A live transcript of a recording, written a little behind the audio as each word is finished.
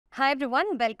Hi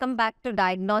everyone, welcome back to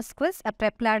Diagnosequiz, a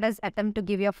PrepLadder's attempt to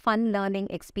give you a fun learning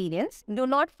experience. Do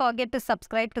not forget to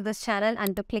subscribe to this channel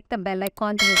and to click the bell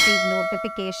icon to receive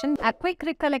notification. A quick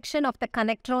recollection of the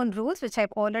connectron rules, which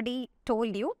I've already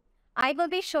told you. I will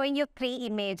be showing you 3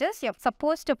 images. You're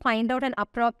supposed to find out an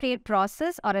appropriate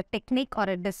process or a technique or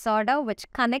a disorder which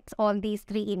connects all these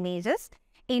 3 images,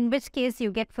 in which case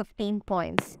you get 15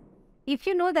 points. If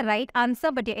you know the right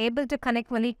answer but you're able to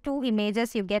connect only 2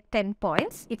 images, you get 10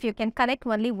 points. If you can connect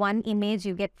only 1 image,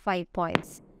 you get 5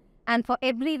 points. And for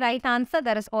every right answer,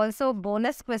 there is also a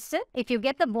bonus question. If you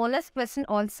get the bonus question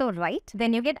also right,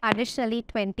 then you get additionally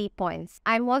 20 points.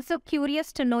 I'm also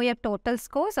curious to know your total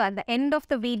score. So at the end of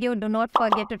the video, do not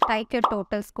forget to type your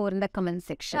total score in the comment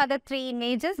section. The other 3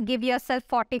 images, give yourself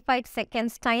 45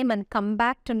 seconds time and come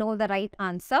back to know the right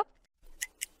answer.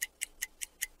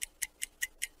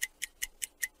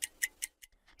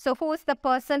 So who's the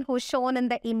person who's shown in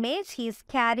the image? He is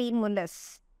Carey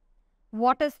Mullis.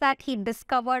 What is that he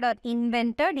discovered or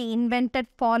invented? He invented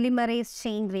polymerase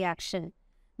chain reaction.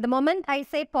 The moment I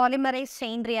say polymerase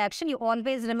chain reaction, you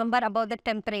always remember about the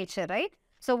temperature, right?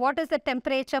 So what is the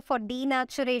temperature for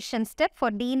denaturation step? For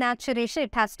denaturation,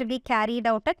 it has to be carried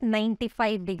out at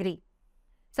 95 degrees.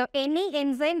 So any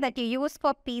enzyme that you use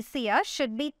for PCR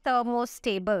should be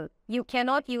thermostable. You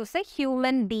cannot use a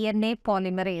human DNA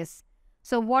polymerase.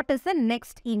 So what is the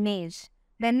next image?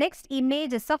 The next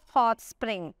image is a hot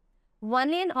spring.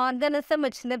 Only an organism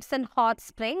which lives in hot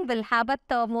spring will have a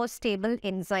thermostable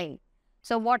enzyme.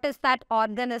 So what is that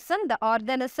organism? The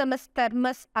organism is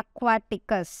Thermus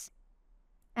aquaticus.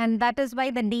 And that is why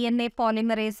the DNA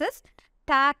polymerase is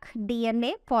Taq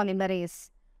DNA polymerase.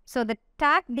 So the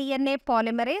Taq DNA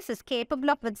polymerase is capable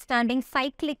of withstanding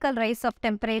cyclical rise of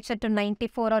temperature to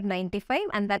 94 or 95,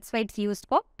 and that's why it's used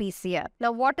for PCR.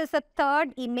 Now what is the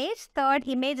third image? Third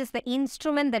image is the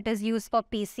instrument that is used for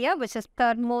PCR, which is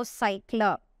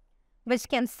thermocycler, which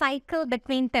can cycle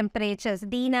between temperatures.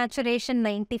 Denaturation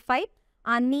 95,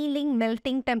 annealing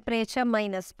melting temperature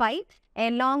 -5,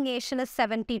 elongation is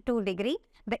 72 degrees.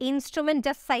 The instrument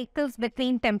just cycles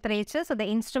between temperatures. So the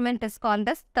instrument is called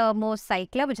as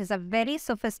thermocycler, which is a very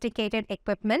sophisticated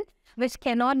equipment which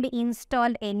cannot be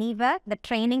installed anywhere. The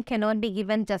training cannot be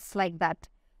given just like that.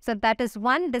 So that is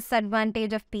one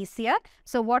disadvantage of PCR.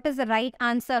 So what is the right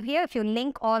answer here? If you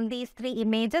link all these 3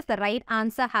 images, the right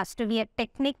answer has to be a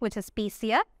technique, which is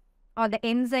PCR, or the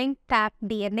enzyme Taq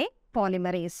DNA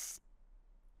polymerase.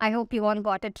 I hope you all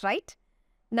got it right.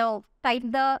 Now, type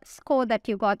the score that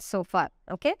you got so far,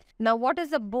 okay? Now, what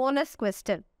is the bonus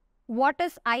question? What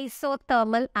is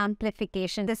isothermal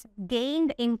amplification? This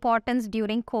gained importance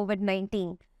during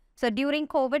COVID-19. So, during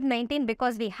COVID-19,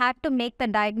 because we had to make the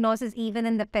diagnosis even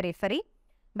in the periphery,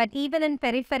 but even in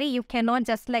periphery, you cannot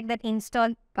just like that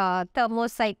install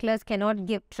thermocyclers, cannot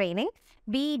give training.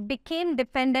 We became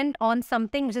dependent on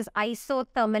something which is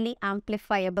isothermally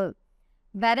amplifiable,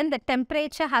 wherein the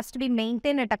temperature has to be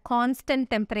maintained at a constant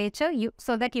temperature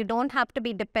so that you don't have to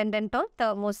be dependent on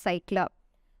thermocycler.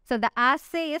 So the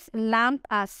assay is LAMP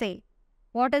assay.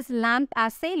 What is LAMP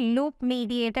assay?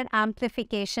 Loop-mediated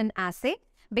amplification assay,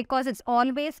 because it's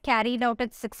always carried out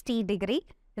at 60 degrees.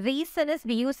 Reason is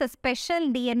we use a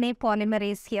special DNA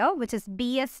polymerase here, which is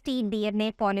BST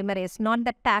DNA polymerase, not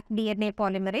the Taq DNA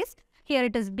polymerase. Here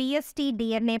it is BST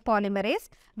DNA polymerase,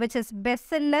 which is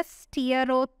Bacillus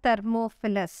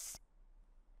stearothermophilus.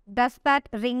 Does that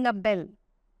ring a bell?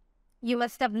 You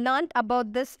must have learned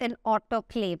about this in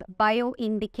autoclave,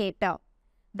 bioindicator.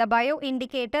 The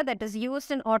bioindicator that is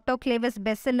used in autoclave is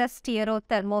Bacillus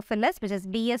stearothermophilus, which is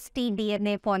BST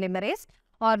DNA polymerase,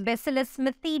 or Bacillus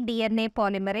smithii DNA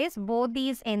polymerase. Both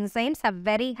these enzymes have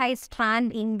very high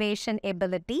strand invasion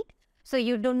ability. So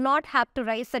you do not have to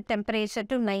raise the temperature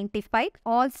to 95.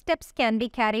 All steps can be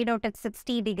carried out at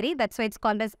 60 degrees. That's why it's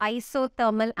called as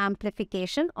isothermal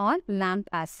amplification or LAMP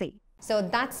assay. So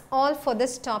that's all for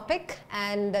this topic,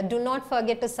 and do not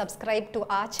forget to subscribe to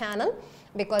our channel,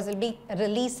 because we'll be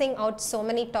releasing out so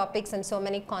many topics and so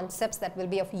many concepts that will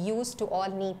be of use to all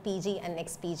NEET PG and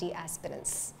next PG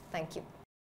aspirants. Thank you.